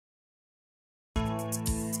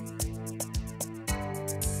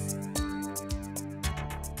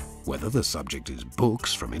Whether the subject is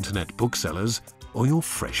books from internet booksellers or your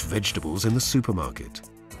fresh vegetables in the supermarket,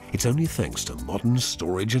 it's only thanks to modern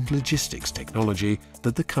storage and logistics technology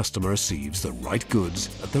that the customer receives the right goods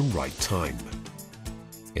at the right time.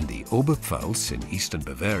 In the Oberpfalz in eastern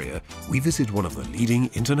Bavaria, we visit one of the leading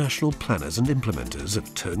international planners and implementers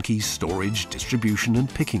of turnkey storage, distribution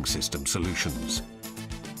and picking system solutions.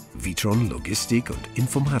 Vitron Logistik und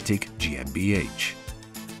Informatik GmbH.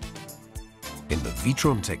 In the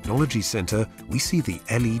Vitron Technology Center, we see the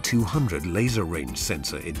LE200 laser range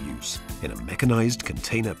sensor in use in a mechanized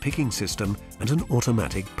container picking system and an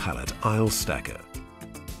automatic pallet aisle stacker.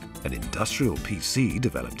 An industrial PC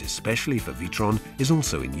developed especially for Vitron is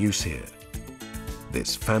also in use here.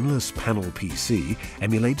 This fanless panel PC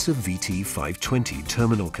emulates a VT520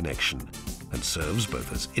 terminal connection and serves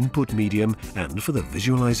both as input medium and for the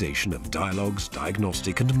visualization of dialogues,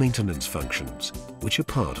 diagnostic and maintenance functions, which are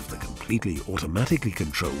part of the completely automatically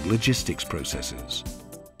controlled logistics processes.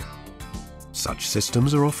 Such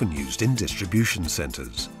systems are often used in distribution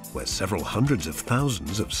centers, where several hundreds of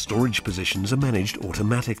thousands of storage positions are managed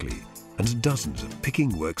automatically and dozens of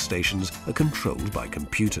picking workstations are controlled by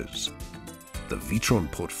computers. The Vitron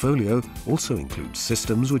portfolio also includes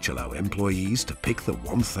systems which allow employees to pick the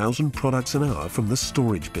 1,000 products an hour from the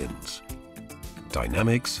storage bins.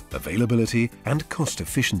 Dynamics, availability and cost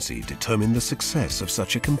efficiency determine the success of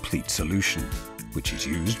such a complete solution, which is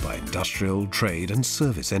used by industrial, trade and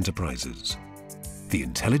service enterprises. The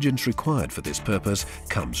intelligence required for this purpose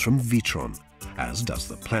comes from Vitron, as does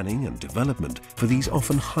the planning and development for these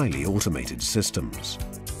often highly automated systems.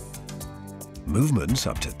 Movements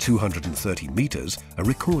up to 230 meters are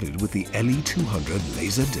recorded with the LE200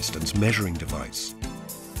 Laser Distance Measuring device.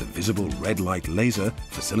 The visible red light laser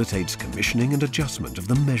facilitates commissioning and adjustment of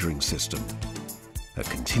the measuring system. A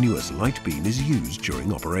continuous light beam is used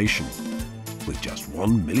during operation. With just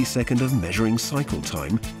 1 millisecond of measuring cycle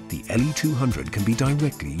time, the LE200 can be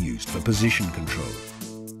directly used for position control.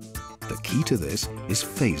 The key to this is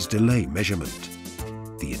phase delay measurement.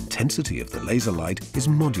 The intensity of the laser light is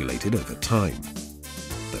modulated over time.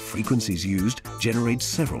 The frequencies used generate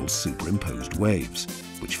several superimposed waves,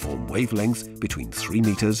 which form wavelengths between 3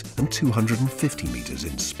 meters and 250 meters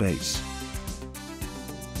in space.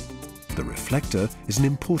 The reflector is an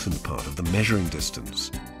important part of the measuring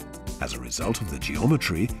distance. As a result of the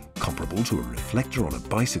geometry, comparable to a reflector on a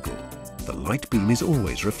bicycle, the light beam is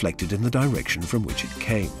always reflected in the direction from which it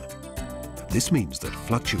came. This means that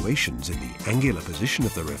fluctuations in the angular position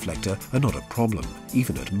of the reflector are not a problem,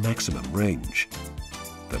 even at maximum range.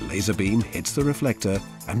 The laser beam hits the reflector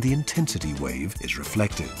and the intensity wave is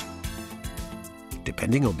reflected.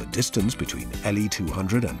 Depending on the distance between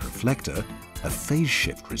LE200 and reflector, a phase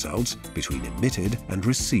shift results between emitted and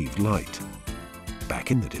received light.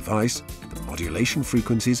 Back in the device, the modulation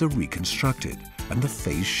frequencies are reconstructed and the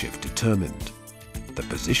phase shift determined. The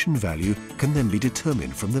position value can then be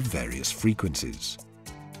determined from the various frequencies.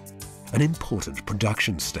 An important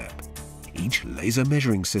production step. Each laser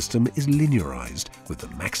measuring system is linearized with the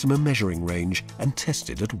maximum measuring range and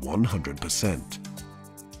tested at 100%.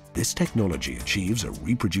 This technology achieves a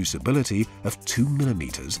reproducibility of 2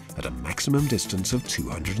 millimeters at a maximum distance of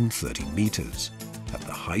 230 meters, at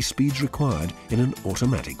the high speeds required in an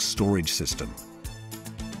automatic storage system.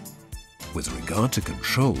 With regard to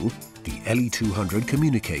control, the LE200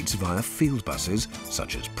 communicates via field buses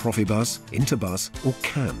such as Profibus, Interbus or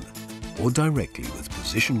CAN, or directly with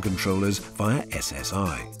position controllers via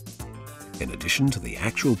SSI. In addition to the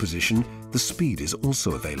actual position, the speed is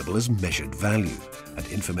also available as measured value, and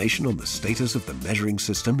information on the status of the measuring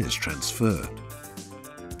system is transferred.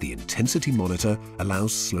 The intensity monitor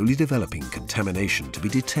allows slowly developing contamination to be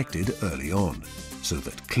detected early on, so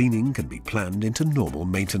that cleaning can be planned into normal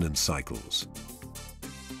maintenance cycles.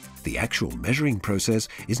 The actual measuring process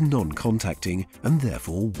is non-contacting and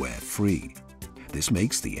therefore wear-free. This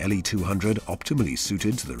makes the LE200 optimally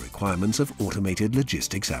suited to the requirements of automated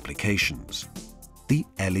logistics applications. The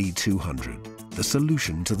LE200, the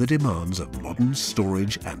solution to the demands of modern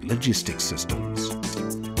storage and logistics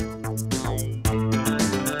systems.